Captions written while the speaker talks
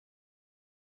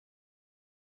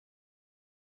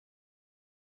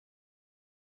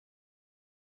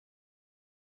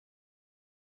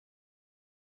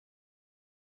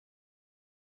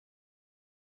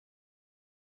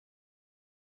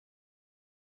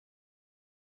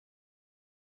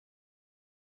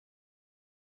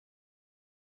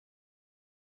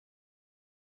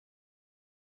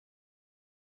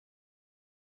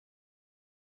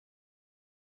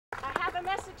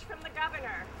message from the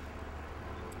governor.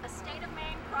 A State of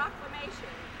Maine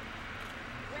proclamation.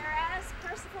 Whereas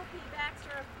Percival P.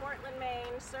 Baxter of Portland,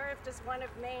 Maine served as one of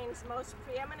Maine's most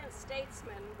preeminent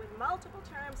statesmen with multiple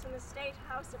terms in the State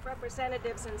House of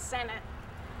Representatives and Senate,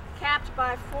 capped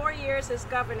by 4 years as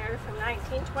governor from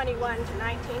 1921 to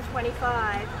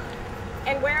 1925,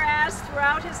 and whereas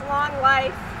throughout his long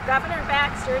life, Governor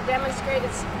Baxter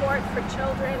demonstrated support for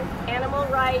children, animal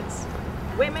rights,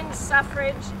 women's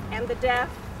suffrage, and the deaf,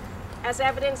 as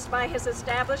evidenced by his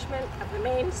establishment of the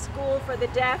Maine School for the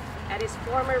Deaf at his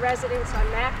former residence on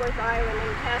Mackworth Island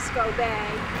in Casco Bay,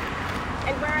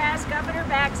 and whereas Governor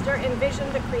Baxter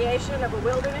envisioned the creation of a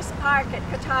wilderness park at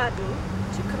Katahdin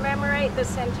to commemorate the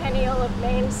centennial of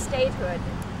Maine's statehood,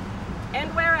 and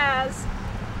whereas,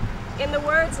 in the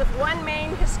words of one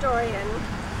Maine historian,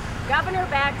 Governor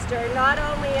Baxter not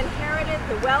only inherited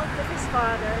the wealth of his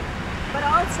father, but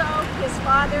also his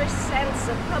father's sense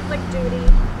of public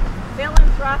duty,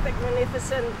 philanthropic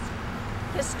munificence,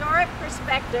 historic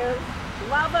perspective,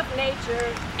 love of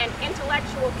nature, and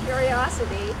intellectual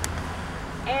curiosity,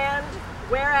 and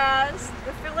whereas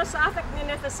the philosophic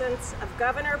munificence of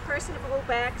Governor Percival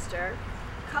Baxter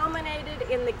culminated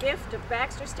in the gift of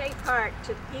Baxter State Park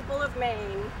to the people of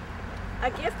Maine, a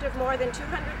gift of more than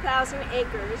 200,000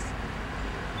 acres,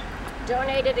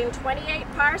 donated in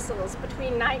 28 parcels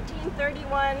between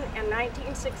 1931 and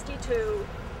 1962,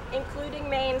 including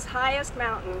Maine's highest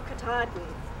mountain, Katahdin.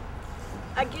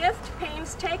 A gift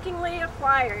painstakingly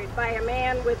acquired by a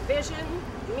man with vision,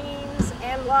 means,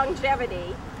 and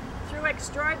longevity through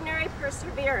extraordinary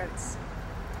perseverance.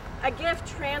 A gift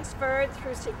transferred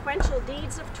through sequential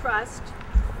deeds of trust,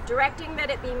 directing that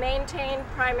it be maintained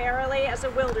primarily as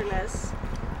a wilderness,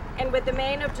 and with the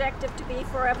main objective to be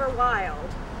forever wild.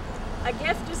 A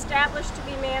gift established to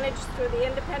be managed through the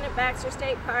independent Baxter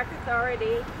State Park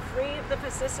Authority, free of the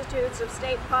vicissitudes of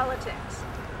state politics.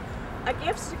 A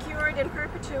gift secured in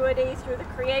perpetuity through the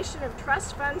creation of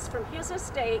trust funds from his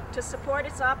estate to support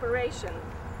its operation.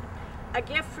 A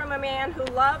gift from a man who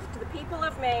loved the people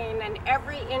of Maine and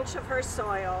every inch of her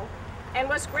soil, and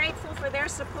was grateful for their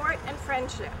support and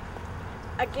friendship.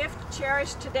 A gift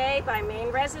cherished today by Maine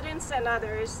residents and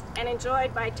others, and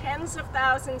enjoyed by tens of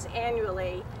thousands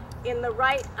annually in the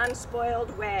right,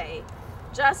 unspoiled way,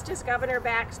 just as Governor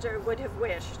Baxter would have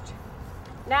wished.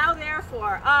 Now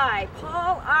therefore, I,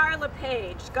 Paul R.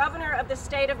 LePage, Governor of the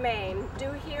State of Maine,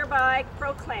 do hereby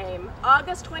proclaim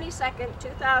August 22nd,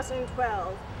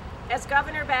 2012, as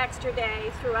Governor Baxter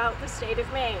Day throughout the state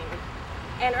of Maine,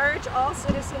 and urge all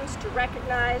citizens to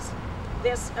recognize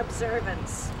this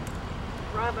observance.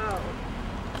 Bravo.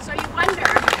 So you wonder,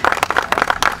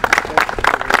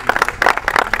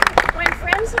 when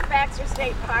Friends of Baxter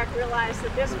State Park realized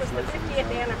that this was the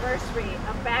 50th anniversary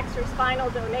of Baxter's final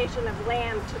donation of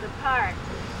land to the park,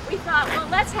 we thought, well,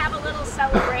 let's have a little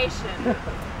celebration.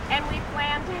 And we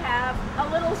planned to have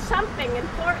a little something in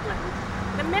Portland.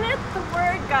 The minute the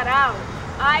word got out,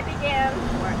 I began,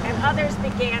 and others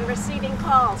began, receiving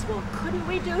calls. Well, couldn't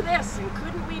we do this and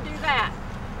couldn't we do that?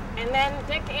 And then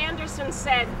Dick Anderson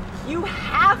said, you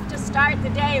have to start the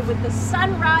day with the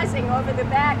sun rising over the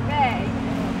back bay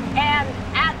and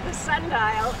at the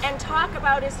sundial and talk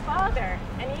about his father.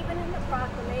 And even in the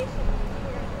proclamation, we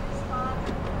hear that his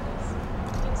father was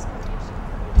inspiration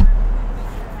for the work.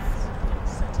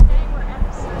 So today we're at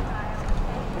the sundial.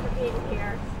 Thank you for being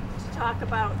here to talk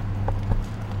about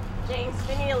James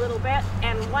Phinney a little bit,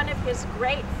 and one of his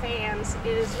great fans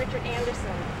is Richard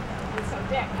Anderson. And so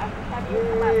Dick, I will have you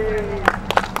come up for a minute.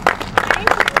 Thank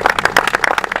you.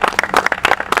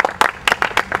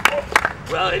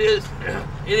 Well, it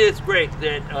is great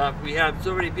that we have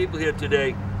so many people here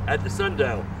today at the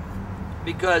sundial,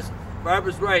 because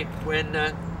Barbara's right. When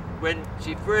I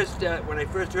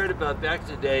first heard about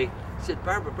Baxter Day, I said,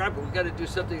 Barbara, we got to do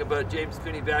something about James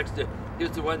Phinney Baxter. He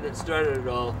was the one that started it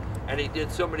all, and he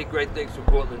did so many great things for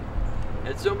Portland.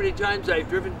 And so many times I've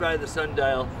driven by the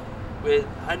sundial with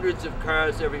hundreds of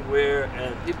cars everywhere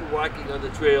and people walking on the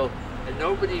trail, and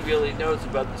nobody really knows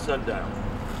about the sundial.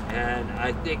 And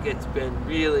I think it's been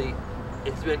great.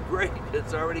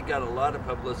 It's already got a lot of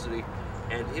publicity,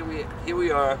 and here we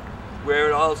are where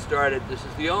it all started. This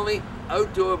is the only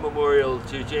outdoor memorial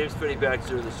to James Phinney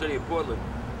Baxter in the city of Portland,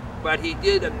 but he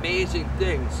did amazing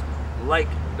things like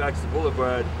Baxter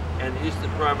Boulevard and the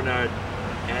Eastern Promenade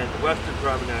and the Western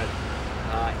Promenade.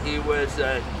 He was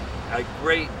a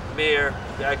great mayor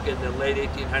back in the late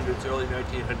 1800s, early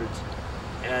 1900s.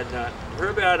 And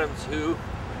Herb Adams, who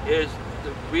is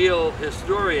the real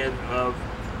historian of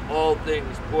all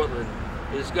things Portland,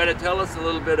 is going to tell us a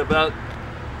little bit about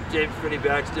James Phinney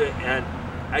Baxter and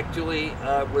actually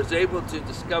was able to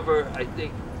discover, I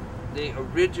think, the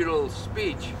original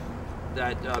speech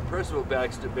that Percival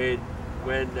Baxter made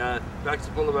when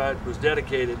Baxter Boulevard was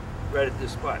dedicated right at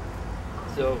this spot.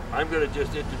 So I'm going to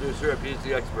just introduce her. He's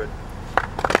the expert.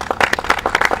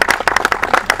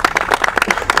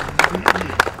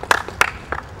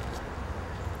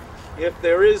 If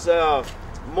there is a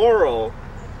moral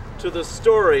to the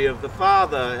story of the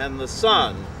father and the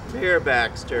son, Mayor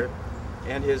Baxter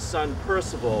and his son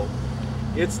Percival,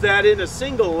 it's that in a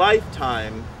single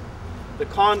lifetime, the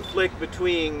conflict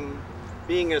between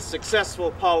being a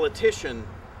successful politician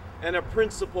and a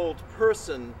principled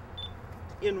person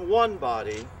in one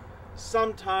body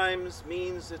sometimes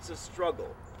means it's a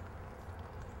struggle.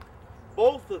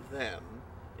 Both of them,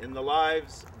 in the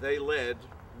lives they led,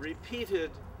 repeated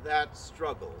that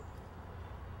struggle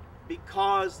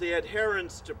because the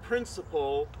adherence to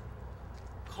principle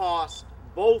cost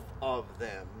both of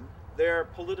them their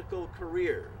political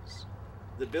careers.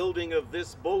 The building of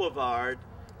this boulevard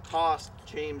cost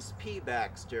James P.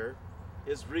 Baxter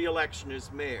his re-election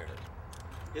as mayor.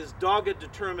 His dogged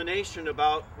determination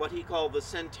about what he called the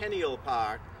Centennial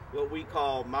Park, what we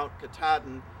call Mount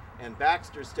Katahdin and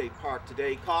Baxter State Park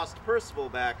today, cost Percival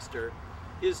Baxter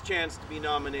his chance to be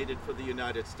nominated for the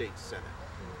United States Senate.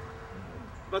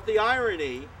 But the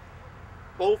irony,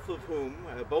 both of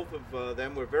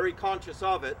them were very conscious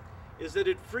of it, is that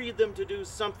it freed them to do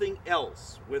something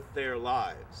else with their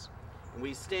lives. And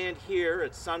we stand here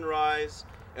at sunrise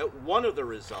at one of the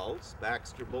results,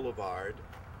 Baxter Boulevard,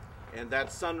 and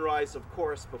that sunrise, of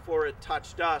course, before it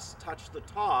touched us, touched the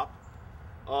top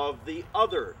of the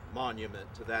other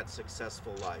monument to that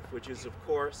successful life, which is, of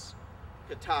course,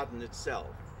 Katahdin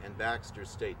itself and Baxter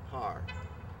State Park.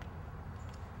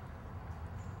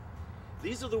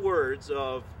 These are the words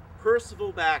of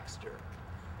Percival Baxter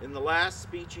in the last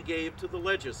speech he gave to the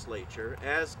legislature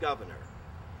as governor,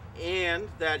 and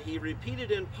that he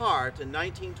repeated in part in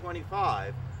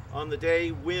 1925 on the day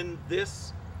when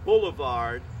this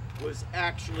boulevard was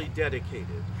actually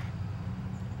dedicated.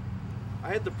 I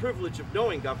had the privilege of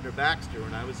knowing Governor Baxter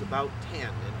when I was about 10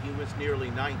 and he was nearly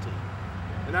 90.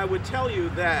 And I would tell you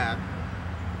that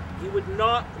he would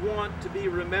not want to be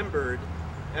remembered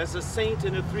as a saint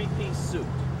in a three-piece suit.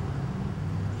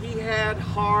 He had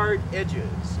hard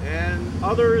edges and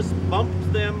others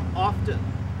bumped them often.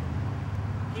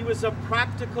 He was a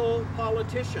practical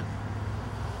politician.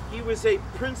 He was a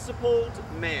principled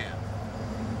man.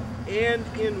 And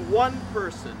in one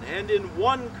person and in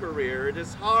one career, it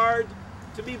is hard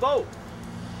to be both,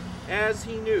 as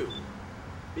he knew,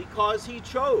 because he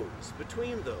chose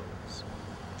between those,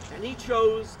 and he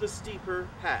chose the steeper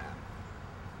path.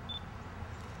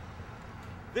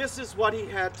 This is what he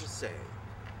had to say.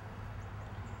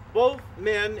 Both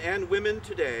men and women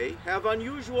today have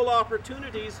unusual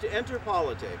opportunities to enter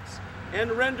politics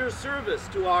and render service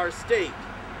to our state.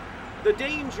 The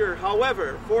danger,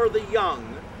 however, for the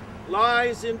young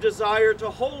lies in desire to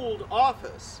hold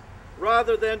office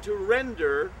rather than to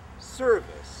render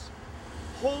service.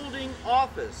 Holding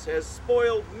office has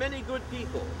spoiled many good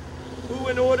people who,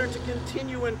 in order to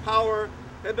continue in power,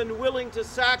 have been willing to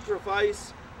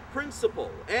sacrifice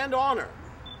principle and honor,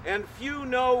 and few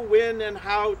know when and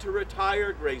how to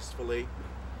retire gracefully.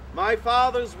 My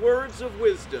father's words of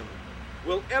wisdom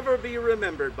will ever be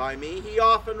remembered by me. He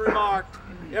often remarked,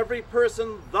 every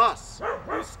person thus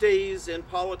who stays in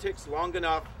politics long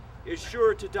enough is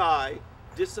sure to die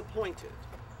disappointed.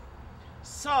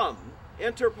 Some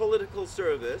enter political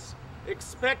service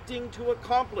expecting to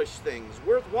accomplish things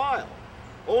worthwhile,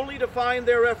 only to find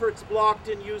their efforts blocked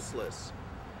and useless.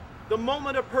 The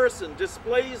moment a person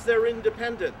displays their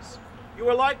independence, you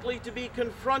are likely to be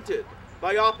confronted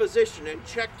by opposition and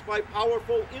checked by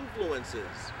powerful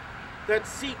influences that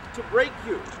seek to break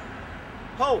you.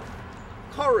 Hope,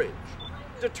 courage,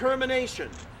 determination,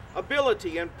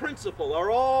 ability, and principle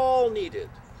are all needed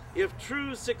if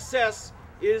true success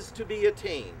is to be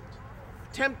attained.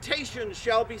 Temptation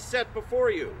shall be set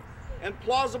before you, and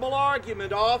plausible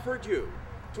argument offered you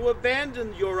to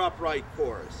abandon your upright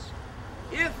course.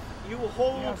 If you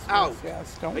hold out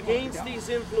against these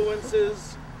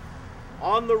influences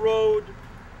on the road,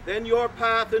 then your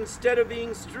path, instead of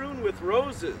being strewn with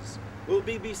roses, will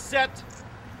be beset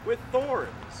with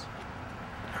thorns.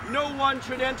 No one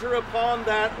should enter upon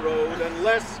that road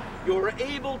unless you're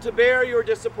able to bear your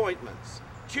disappointments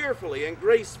cheerfully and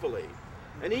gracefully.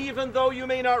 And even though you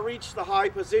may not reach the high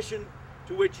position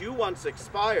to which you once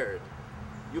aspired,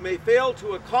 you may fail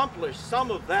to accomplish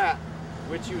some of that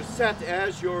which you set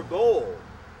as your goal.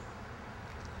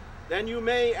 Then you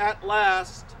may at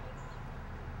last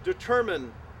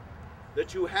determine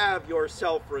that you have your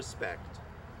self-respect.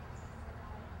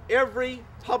 Every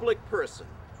public person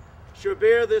should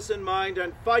bear this in mind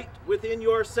and fight within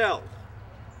yourself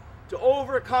to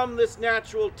overcome this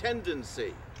natural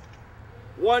tendency.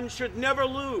 One should never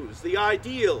lose the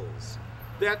ideals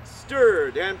that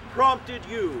stirred and prompted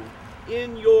you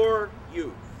in your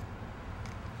youth.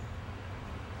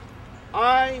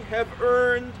 I have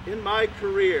earned in my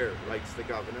career, writes the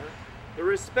governor, the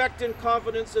respect and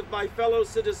confidence of my fellow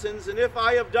citizens, and if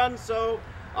I have done so,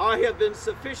 I have been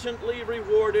sufficiently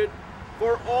rewarded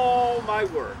for all my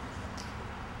work.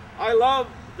 I love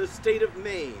the state of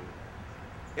Maine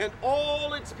and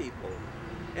all its people,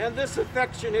 and this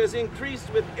affection has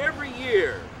increased with every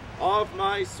year of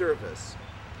my service.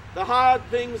 The hard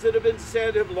things that have been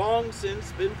said have long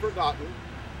since been forgotten,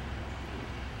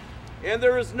 and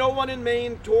there is no one in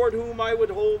Maine toward whom I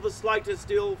would hold the slightest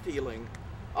ill feeling.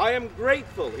 I am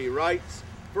grateful, he writes,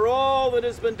 for all that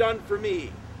has been done for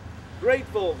me.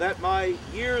 Grateful that my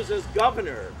years as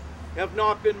governor have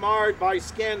not been marred by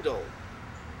scandal.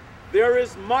 There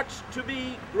is much to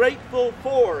be grateful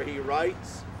for, he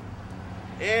writes,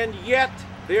 and yet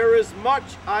there is much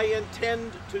I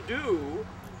intend to do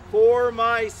for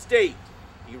my state,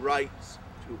 he writes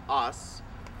to us,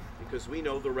 because we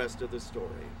know the rest of the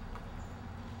story.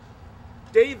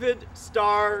 David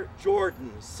Starr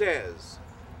Jordan says,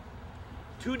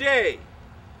 "Today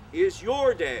is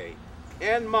your day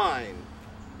and mine.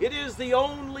 It is the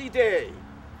only day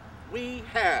we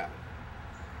have.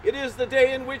 It is the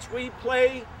day in which we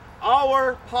play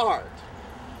our part.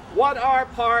 What our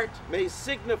part may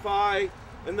signify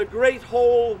in the great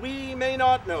whole we may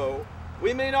not know,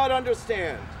 we may not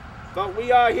understand, but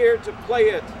we are here to play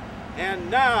it,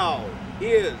 and now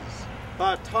is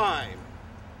the time."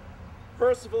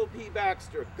 Percival P.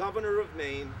 Baxter, Governor of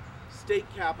Maine, State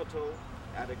Capital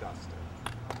at Augusta.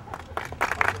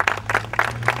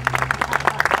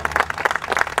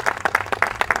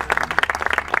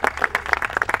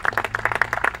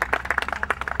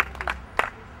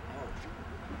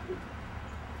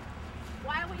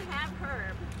 While we have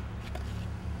Herb,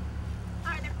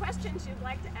 are there questions you'd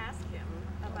like to ask him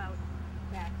about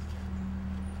Baxter?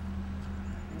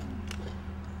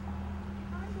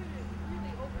 I'm going to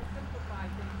really oversimplify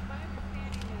things. My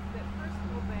understanding is that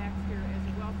Percival Baxter, as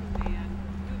a wealthy man,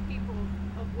 knew people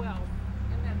of wealth,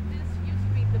 and that this used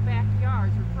to be the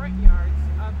backyards or front yards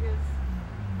of his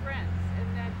friends, and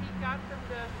that he got them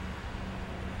to,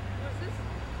 was this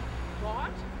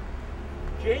bought?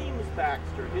 James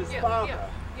Baxter, his Yes, father,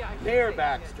 I should Mayor say,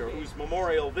 Baxter, yes, whose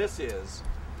memorial this is,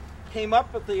 came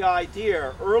up with the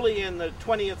idea early in the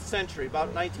 20th century,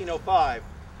 about 1905,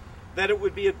 that it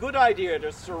would be a good idea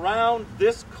to surround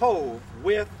this cove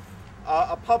with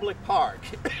a public park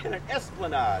and an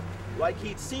esplanade like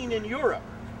he'd seen in Europe.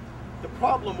 The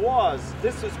problem was,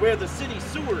 this is where the city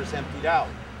sewers emptied out,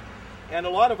 and a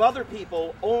lot of other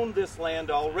people owned this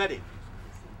land already.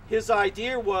 His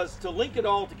idea was to link it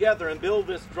all together and build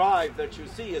this drive that you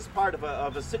see as part of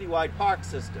a citywide park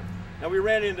system. Now, we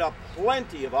ran into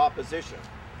plenty of opposition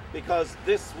because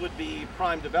this would be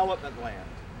prime development land.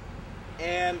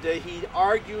 And he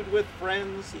argued with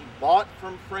friends, he bought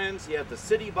from friends, he had the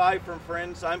city buy from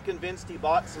friends. I'm convinced he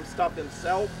bought some stuff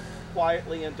himself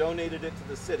quietly and donated it to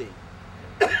the city.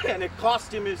 And it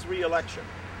cost him his re-election.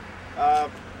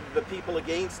 The people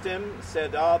against him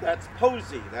said, "Oh, that's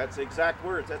posy." That's exact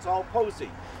words. That's all posy.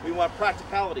 We want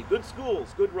practicality, good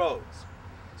schools, good roads.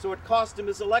 So it cost him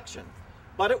his election.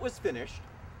 But it was finished.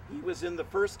 He was in the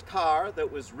first car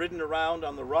that was ridden around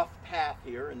on the rough path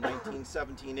here in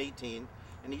 1917-18,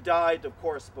 and he died, of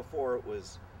course, before it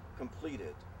was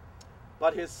completed.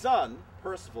 But his son,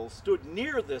 Percival, stood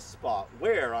near this spot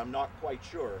where, I'm not quite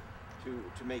sure,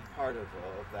 to make part of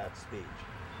that speech.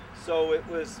 So it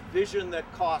was vision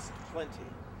that cost plenty,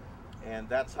 and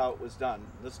that's how it was done.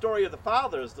 The story of the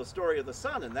father is the story of the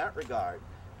son in that regard,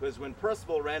 because when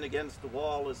Percival ran against the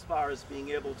wall as far as being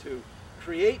able to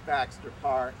create Baxter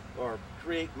Park, or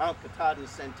create Mount Katahdin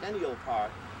Centennial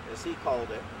Park, as he called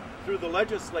it, through the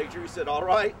legislature, he said, "All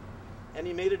right," and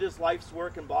he made it his life's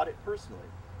work and bought it personally,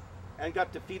 and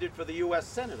got defeated for the U.S.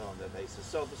 Senate on that basis.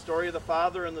 So the story of the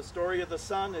father and the story of the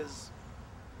son is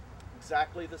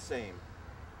exactly the same.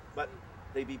 But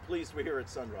they'd be pleased we're here at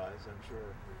sunrise, I'm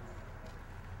sure.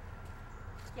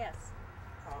 Yes.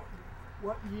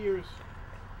 What years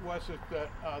was it that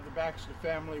the Baxter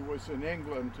family was in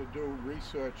England to do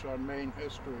research on Maine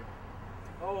history?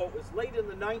 Oh, it was late in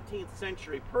the 19th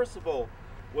century. Percival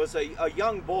was a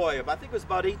young boy, I think it was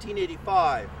about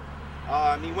 1885.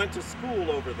 He went to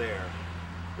school over there.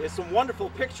 There's some wonderful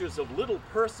pictures of little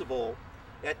Percival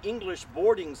at English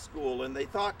boarding school, and they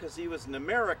thought because he was an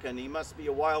American he must be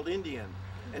a wild Indian,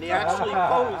 and he actually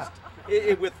posed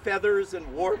with feathers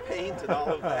and war paint and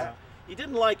all of that. He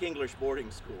didn't like English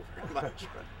boarding school very much.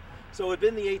 So it had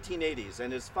been the 1880s,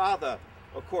 and his father,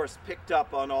 of course, picked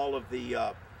up on all of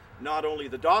the, not only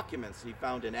the documents he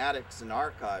found in attics and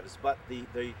archives, but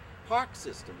the park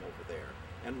system over there,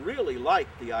 and really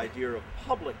liked the idea of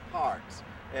public parks,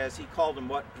 as he called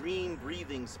them, green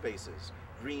breathing spaces,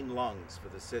 green lungs for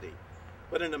the city.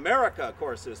 But in America, of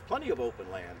course, there's plenty of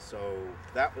open land, so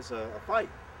that was a fight.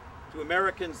 To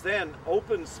Americans then,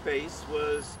 open space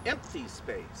was empty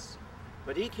space.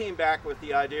 But he came back with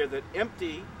the idea that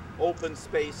empty, open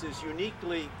space is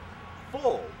uniquely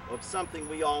full of something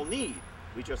we all need.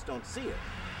 We just don't see it.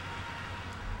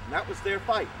 And that was their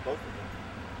fight, both of them.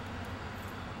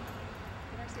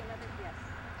 Can I say another? Yes.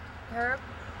 Herb,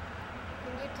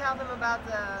 can you tell them about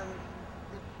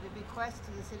the bequest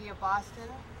to the city of Boston?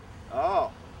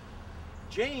 Oh,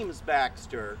 James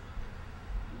Baxter.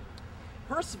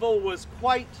 Percival was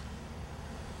quite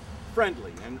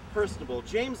friendly and personable.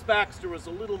 James Baxter was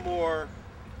a little more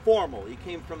formal. He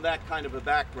came from that kind of a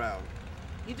background.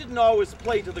 He didn't always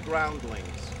play to the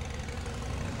groundlings,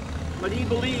 but he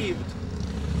believed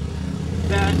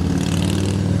that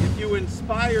if you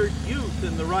inspired youth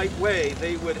in the right way,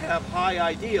 they would have high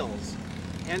ideals.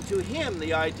 And to him,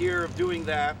 the idea of doing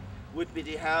that would be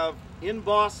to have in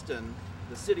Boston,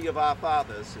 the city of our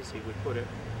fathers, as he would put it,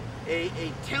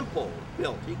 a temple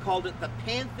built. He called it the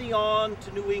Pantheon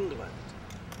to New England,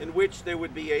 in which there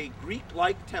would be a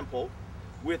Greek-like temple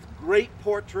with great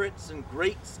portraits and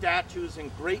great statues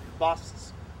and great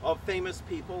busts of famous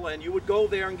people, and you would go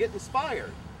there and get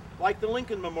inspired, like the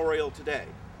Lincoln Memorial today.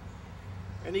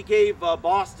 And he gave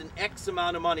Boston X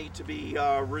amount of money to be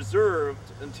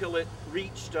reserved until it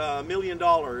reached $1 million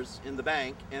in the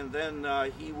bank, and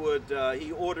then he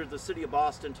ordered the city of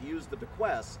Boston to use the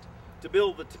bequest to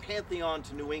build the Pantheon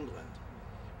to New England.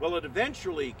 Well, it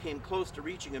eventually came close to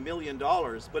reaching $1 million,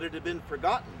 but it had been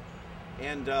forgotten.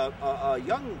 And a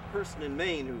young person in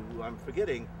Maine, who I'm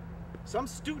forgetting, some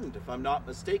student, if I'm not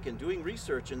mistaken, doing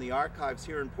research in the archives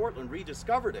here in Portland,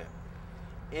 rediscovered it.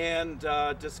 And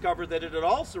discovered that it had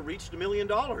also reached $1 million.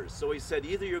 So he said,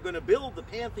 either you're going to build the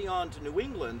Pantheon to New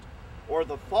England, or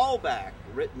the fallback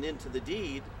written into the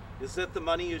deed is that the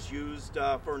money is used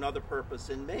for another purpose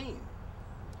in Maine.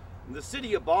 And the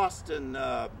city of Boston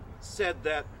said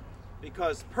that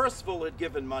because Percival had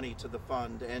given money to the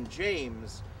fund and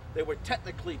James, they were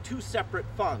technically two separate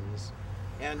funds,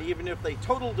 and even if they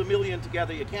totaled $1 million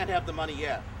together, you can't have the money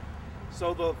yet.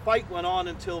 So the fight went on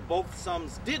until both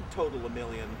sums did total $1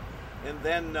 million, and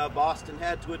then Boston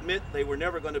had to admit they were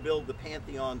never going to build the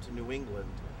Pantheon to New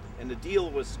England, and a deal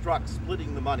was struck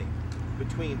splitting the money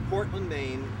between Portland,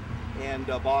 Maine, and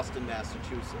Boston,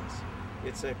 Massachusetts.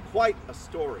 It's quite a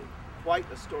story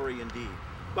indeed.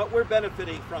 But we're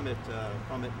benefiting from it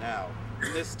now.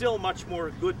 And there's still much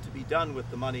more good to be done with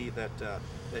the money that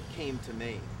came to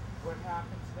Maine. What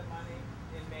happened to the money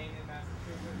in Maine and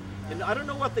Massachusetts? And I don't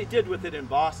know what they did with it in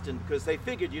Boston, because they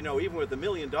figured, you know, even with $1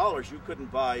 million, you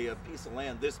couldn't buy a piece of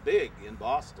land this big in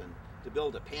Boston to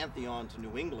build a Pantheon to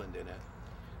New England in it.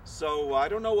 So I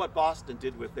don't know what Boston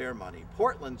did with their money.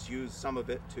 Portland's used some of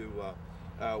it to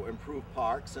improve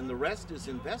parks, and the rest is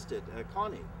invested.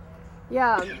 Connie.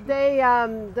 Yeah, they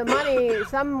the money,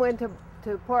 some went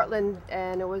to Portland,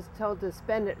 and it was told to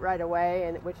spend it right away,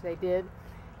 and which they did,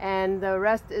 and the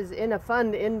rest is in a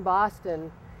fund in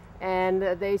Boston, and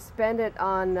they spend it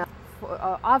on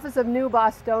Office of New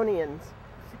Bostonians,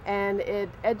 and it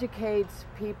educates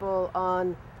people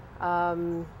on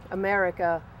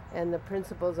America and the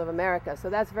principles of America. So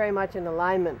that's very much in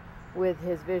alignment with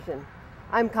his vision.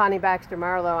 I'm Connie Baxter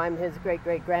Marlowe. I'm his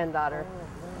great-great-granddaughter,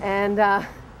 and I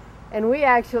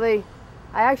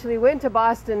actually went to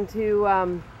Boston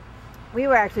to, we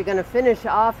were actually going to finish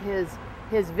off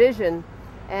his vision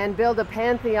and build a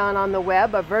Pantheon on the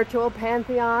web, a virtual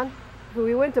Pantheon.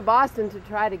 We went to Boston to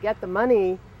try to get the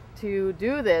money to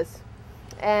do this,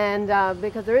 and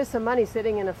because there is some money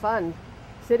sitting in a fund,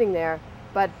 sitting there,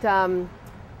 but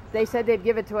they said they'd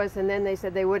give it to us, and then they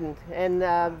said they wouldn't. And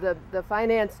the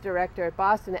finance director at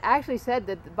Boston actually said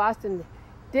that Boston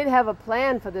did have a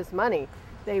plan for this money.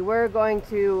 They were going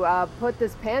to put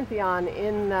this Pantheon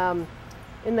in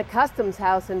the Customs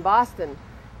House in Boston,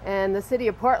 and the city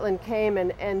of Portland came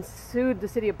and sued the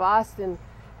city of Boston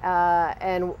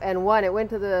and won. It went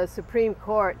to the Supreme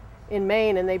Court in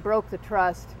Maine, and they broke the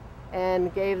trust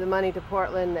and gave the money to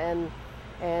Portland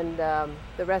and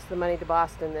the rest of the money to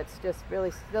Boston. It's just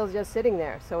really still just sitting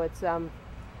there. So it's and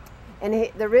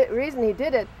the reason he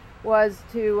did it was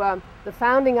to the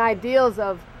founding ideals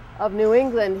of New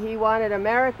England. He wanted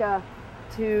America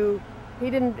to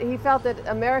He felt that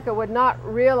America would not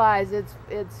realize its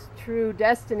true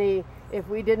destiny if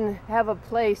we didn't have a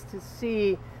place to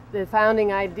see the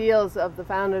founding ideals of the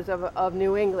founders of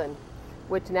New England,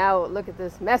 which now look at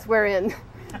this mess we're in.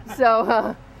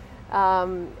 So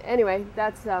anyway,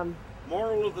 that's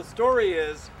Moral of the story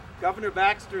is Governor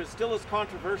Baxter is still as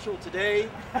controversial today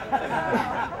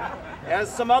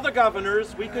as some other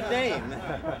governors we could name.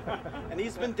 And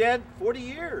he's been dead 40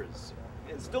 years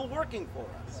and still working for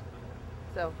us.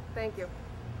 so. Thank you.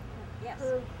 Yes.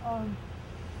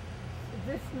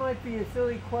 This might be a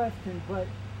silly question, but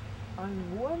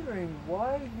I'm wondering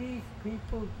why these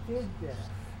people did this.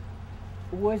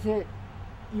 Was it,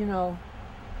 you know,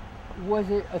 was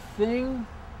it a thing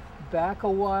back a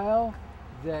while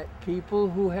that people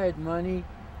who had money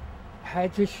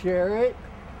had to share it?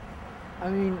 I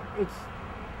mean,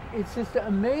 it's just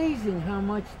amazing how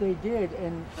much they did.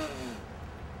 And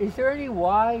is there any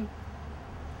why?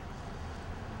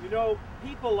 You know,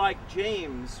 people like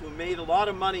James, who made a lot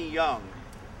of money young,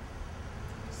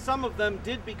 some of them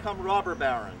did become robber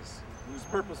barons, whose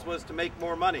purpose was to make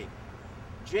more money.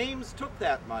 James took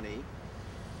that money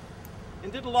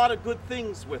and did a lot of good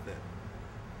things with it.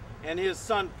 And his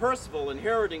son Percival,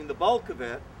 inheriting the bulk of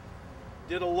it,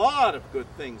 did a lot of good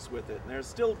things with it, and they're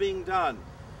still being done.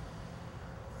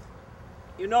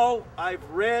 You know, I've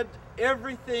read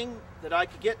everything that I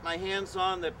could get my hands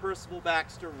on that Percival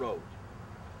Baxter wrote.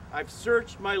 I've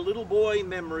searched my little boy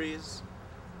memories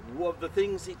of the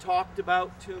things he talked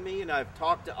about to me, and I've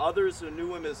talked to others who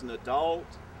knew him as an adult.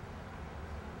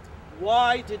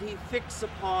 Why did he fix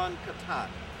upon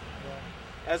Katahdin,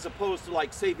 as opposed to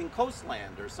like saving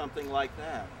coastland or something like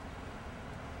that?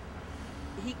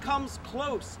 He comes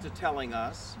close to telling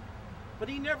us, but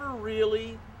he never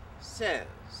really says.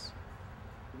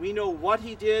 We know what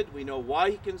he did, we know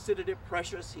why he considered it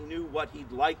precious, he knew what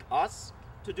he'd like us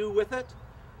to do with it,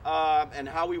 and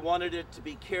how he wanted it to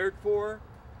be cared for.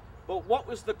 But what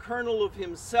was the kernel of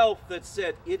himself that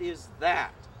said, it is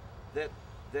that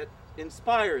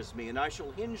inspires me and I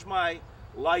shall hinge my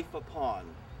life upon?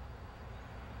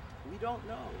 We don't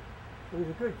know. It was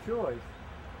a good choice.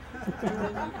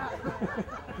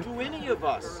 Do any of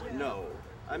us know?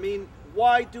 I mean,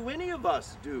 why do any of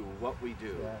us do what we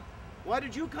do? Yeah. Why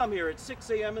did you come here at 6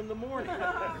 a.m. in the morning?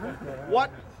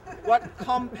 What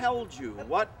compelled you?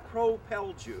 What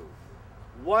propelled you?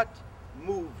 What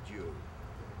moved you?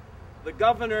 The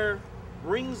governor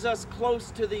brings us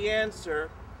close to the answer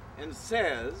and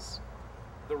says,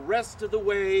 the rest of the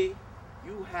way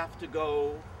you have to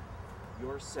go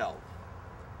yourself.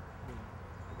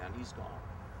 And then he's gone.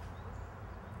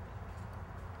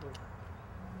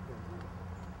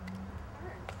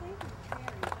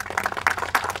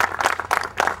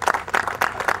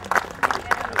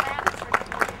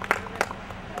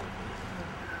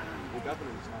 The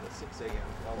governor was not a 6 a.m.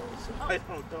 fellow, so I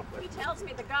don't know. He tells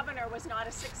me the governor was not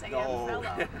a 6 a.m. No.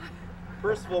 fellow.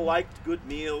 Percival liked good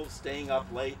meals, staying up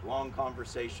late, long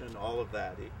conversation, all of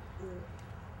that.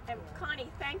 And Connie,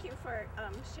 thank you for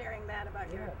sharing that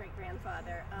about your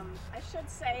great-grandfather. I should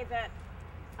say that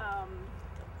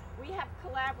we have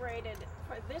collaborated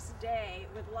for this day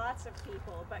with lots of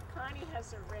people, but Connie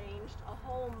has arranged a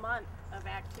whole month of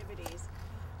activities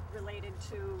related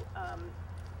to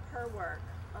her work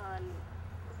on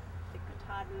the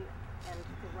Katahdin and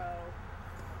Thoreau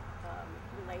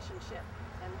relationship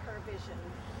and her vision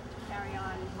to carry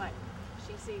on what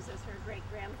she sees as her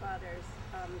great-grandfather's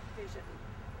vision.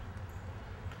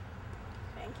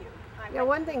 Thank you. Yeah,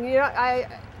 one thing,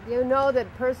 you know that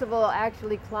Percival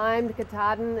actually climbed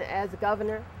Katahdin as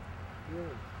governor?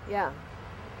 Really? Yeah.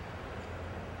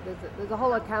 There's a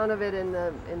whole account of it in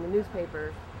the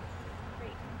newspaper.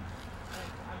 Great.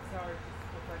 I'm sorry,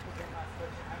 if I could get my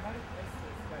question. I might have missed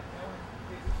this, but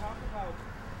did you talk about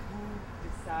who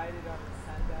decided on the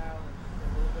sundial and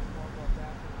a little bit more about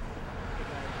that?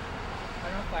 I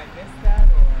don't know if I missed that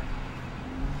or.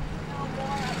 Know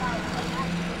more about the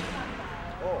actual sundial.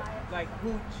 Like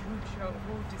who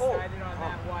decided on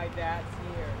that? Why that's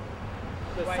here?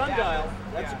 The Why sundial, that was-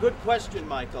 that's yeah. a good question,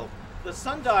 Michael. The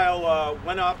sundial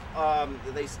went up,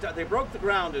 they broke the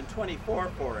ground in 24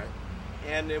 for it,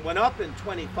 and it went up in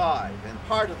 25. And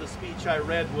part of the speech I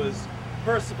read was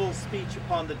Percival's speech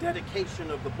upon the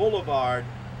dedication of the boulevard,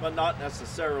 but not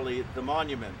necessarily the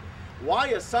monument. Why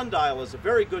a sundial is a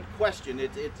very good question.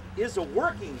 It is a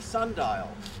working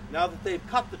sundial. Now that they've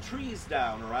cut the trees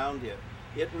down around it,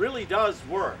 it really does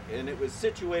work, and it was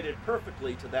situated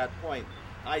perfectly to that point.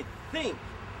 I think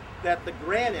that the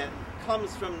granite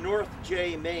comes from North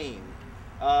J, Maine,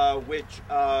 which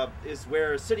is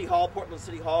where City Hall, Portland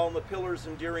City Hall, and the pillars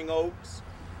and Deering Oaks,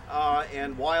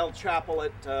 and Wild Chapel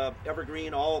at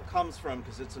Evergreen all comes from,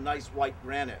 because it's a nice white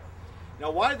granite.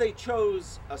 Now, why they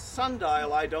chose a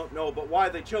sundial, I don't know, but why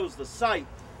they chose the site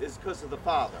is because of the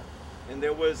father. And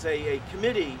there was a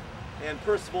committee, and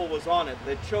Percival was on it,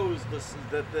 that chose this,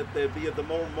 that the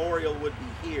memorial would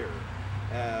be here.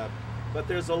 But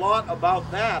there's a lot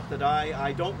about that that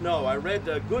I don't know. I read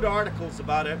good articles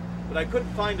about it, but I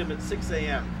couldn't find them at 6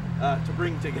 a.m. To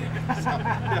bring together. So,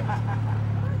 yeah.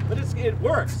 But it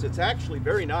works. It's actually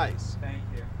very nice. Thank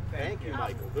you. Thank you,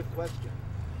 Michael. Good question.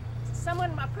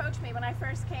 Someone approached me when I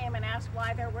first came and asked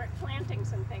why there weren't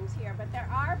plantings and things here, but there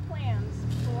are plans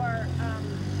for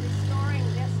restoring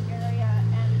this area.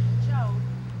 And Joe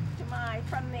DeMai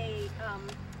from the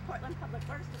Portland Public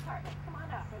Works Department, come on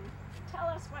up and tell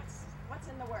us what's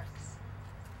in the works.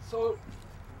 So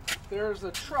there's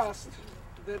a trust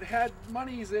that had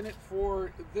monies in it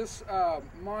for this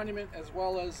monument, as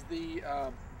well as the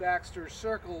Baxter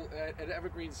Circle at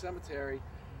Evergreen Cemetery.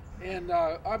 And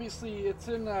obviously it's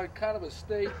in kind of a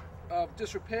state of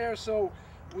disrepair, so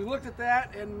we looked at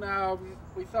that and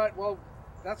we thought, well,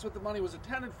 that's what the money was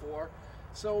intended for.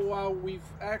 So we've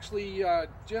actually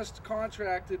just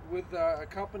contracted with a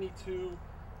company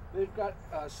they've got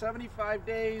 75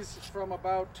 days from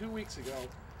about 2 weeks ago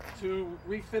to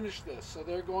refinish this. So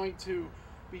they're going to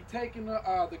be taking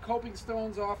the coping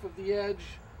stones off of the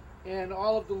edge and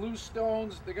all of the loose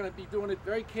stones. They're going to be doing it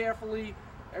very carefully.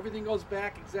 Everything goes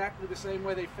back exactly the same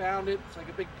way they found it. It's like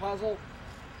a big puzzle.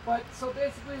 But so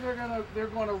basically they're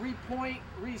going to repoint,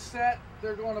 reset.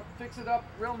 They're going to fix it up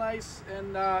real nice,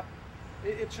 and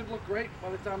it should look great by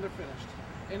the time they're finished.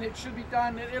 And it should be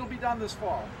done. It'll be done this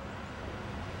fall.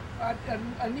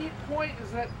 A neat point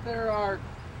is that there are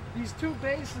these two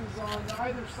bases on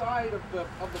either side of the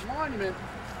monument.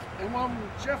 And when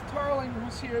Jeff Tarling,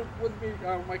 who's here with me,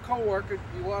 my co-worker,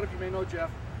 a lot of you may know Jeff,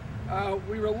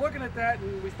 we were looking at that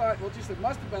and we thought, well, geez, there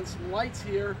must have been some lights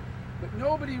here, but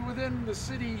nobody within the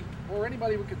city or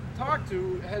anybody we could talk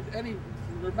to had any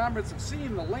remembrance of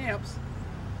seeing the lamps.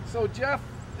 So Jeff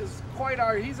is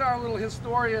he's our little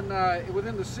historian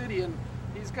within the city, and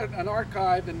he's got an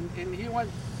archive, and he went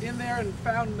in there and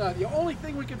found the only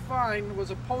thing we could find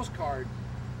was a postcard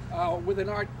with an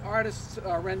artist's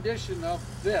rendition of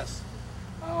this.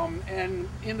 And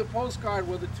in the postcard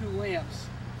were the two lamps.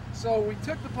 So we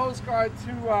took the postcard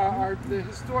to the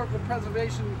Historical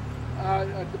Preservation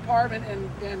Department,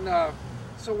 and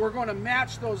so we're going to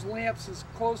match those lamps as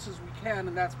close as we can,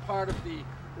 and that's part of the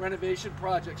renovation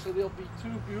project. So there'll be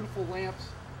two beautiful lamps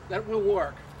that will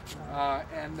work.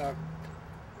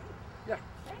 Yeah.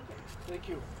 Thank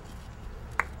you.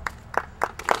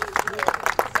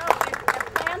 So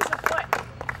the plans afoot.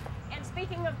 And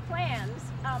speaking of plans,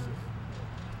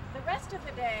 the rest of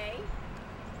the day,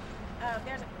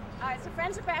 it's a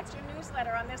Friends of Baxter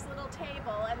newsletter on this little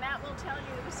table, and that will tell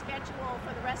you the schedule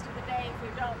for the rest of the day if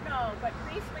you don't know. But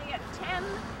briefly, at 10,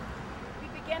 we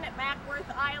begin at Mackworth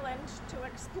Island to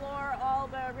explore all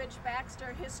the Ridge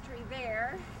Baxter history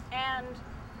there. And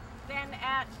then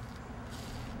at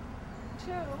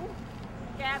 2,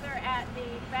 gather at the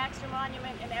Baxter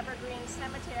Monument in Evergreen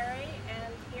Cemetery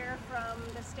and hear from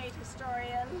the state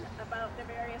historian about the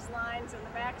various lines in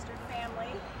the Baxter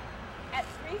family. At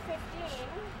 3:15,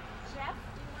 Jeff,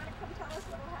 do you want to come tell us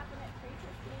what will happen at 3:15?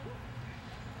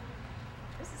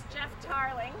 This is Jeff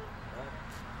Tarling.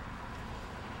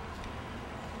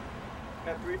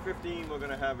 At 3:15, we're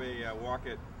going to have a walk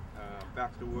at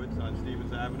Baxter Woods on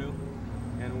Stevens Avenue,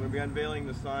 and we're going to be unveiling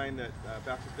the sign that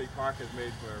Baxter State Park has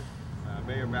made for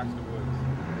Mayor Baxter Woods.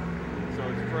 So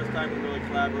it's the first time we really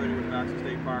collaborated with Baxter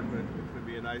State Park, but it's going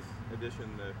to be a nice addition.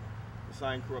 The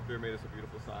sign crew up there made us a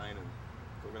beautiful sign, and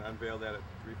so we're going to unveil that at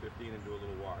 3:15 and do a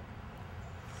little walk.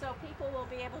 So people will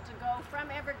be able to go from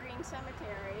Evergreen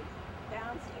Cemetery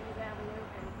down Stevens Avenue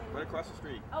and right across the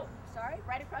street. Oh, sorry,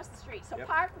 right across the street. So yep.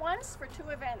 Park once for 2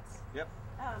 events. Yep.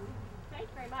 Thank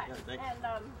you very much. Yeah, thanks. And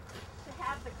to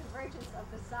have the convergence of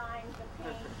the sign, the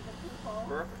paint, the people.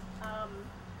 Perfect.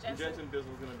 Jensen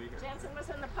Bizzle's going to be here. Jensen was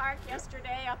in the park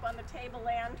yesterday up on the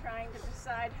tableland trying to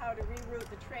decide how to reroute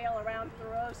the trail around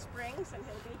Thoreau Springs, and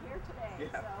he'll be here today.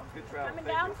 Yeah, so good travel. coming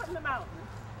down from the mountain.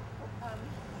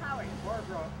 Howard.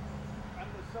 Barbara, on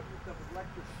the subject of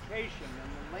electrification and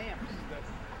the lamps that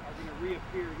are going to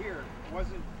reappear here,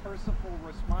 wasn't Percival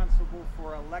responsible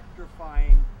for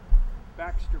electrifying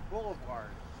Baxter Boulevard?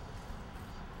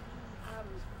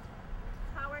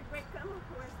 Howard Wickham,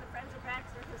 who is the Friends of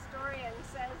Baxter historian,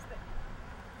 says that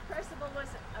Percival was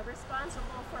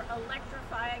responsible for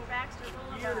electrifying Baxter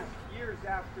Boulevard. Years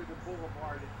after the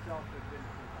boulevard itself had been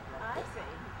constructed. I see.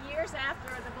 Years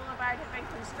after the boulevard had been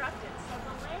constructed. So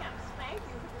the lamps, thank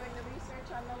you for doing the research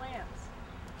on the lamps?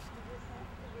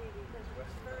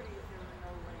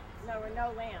 There were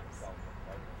no lamps.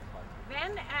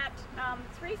 Then at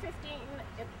 3:15,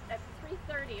 at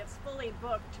 3:30, it's fully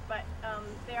booked, but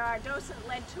there are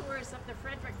docent-led tours of the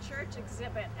Frederick Church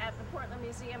exhibit at the Portland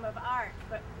Museum of Art,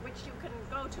 but which you can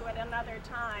go to at another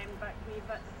time, but we've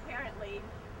apparently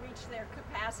reached their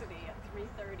capacity at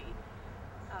 3:30.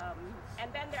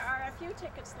 And then there are a few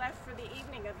tickets left for the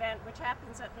evening event, which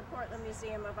happens at the Portland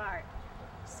Museum of Art.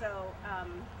 So,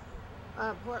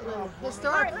 Portland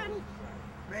Historic. Portland,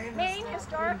 Maine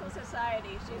Historical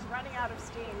Society. She's running out of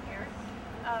steam here,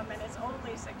 and it's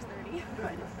only 6:30.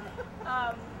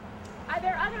 Are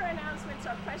there other announcements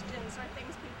or questions or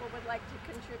things people would like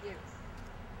to contribute?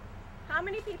 How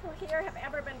many people here have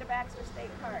ever been to Baxter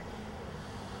State Park?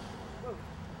 Whoa.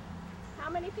 How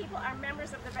many people are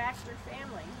members of the Baxter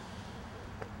family?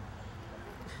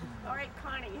 All right,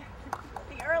 Connie,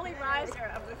 the early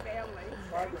riser of the family.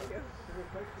 Thank you.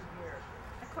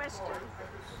 A question.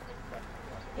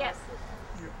 Yes.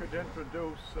 You could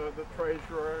introduce the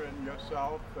treasurer and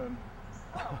yourself and...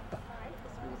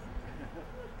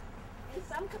 In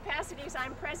some capacities,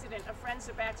 I'm president of Friends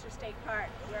of Baxter State Park.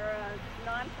 We're a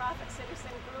nonprofit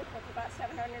citizen group with about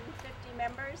 750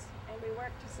 members, and we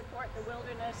work to support the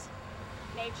wilderness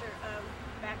nature of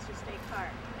Baxter State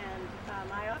Park.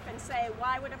 And I often say,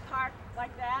 why would a park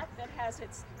like that has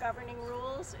its governing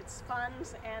rules, its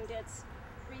funds, and its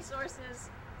resources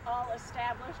all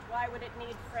established, why would it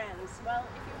need friends? Well,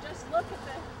 if you just look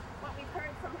at what we've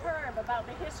heard from Herb about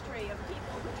the history of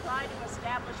people who try to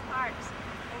establish parks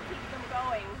and keep them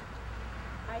going,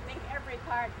 I think every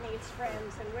park needs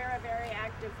friends, and we're a very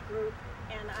active group,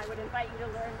 and I would invite you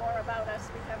to learn more about us.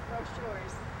 We have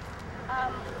brochures.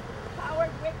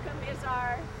 Howard Whitcomb is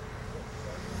our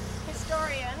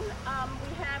historian.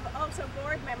 We have also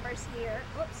board members here.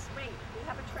 Oops, wait, we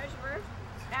have a treasurer.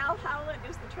 Al Howlett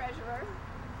is the treasurer.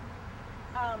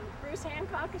 Bruce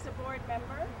Hancock is a board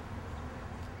member.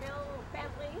 Bill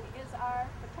Bentley is our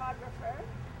photographer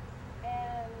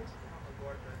and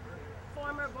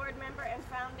former board member and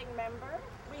founding member.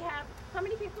 We have, how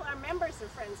many people are members of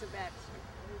Friends of Baxter?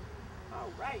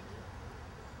 Oh, right.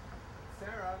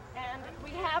 Sarah. And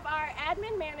we have our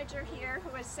admin manager here,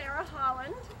 who is Sarah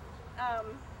Holland,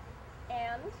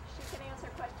 and she can answer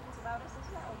questions about us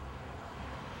as well.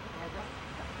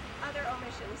 Other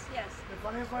omissions, yes. If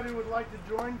anybody would like to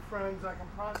join Friends, I can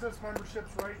process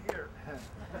memberships right here.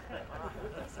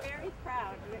 He's very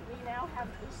proud that we now have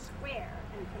the square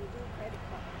and can do credit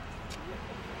cards.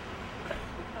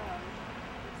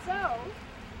 So,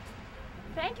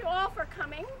 thank you all for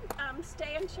coming.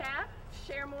 Stay and chat,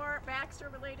 share more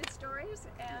Baxter-related stories,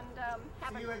 and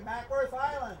have See you at Mackworth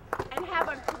Island. And have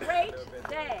a great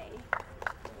day.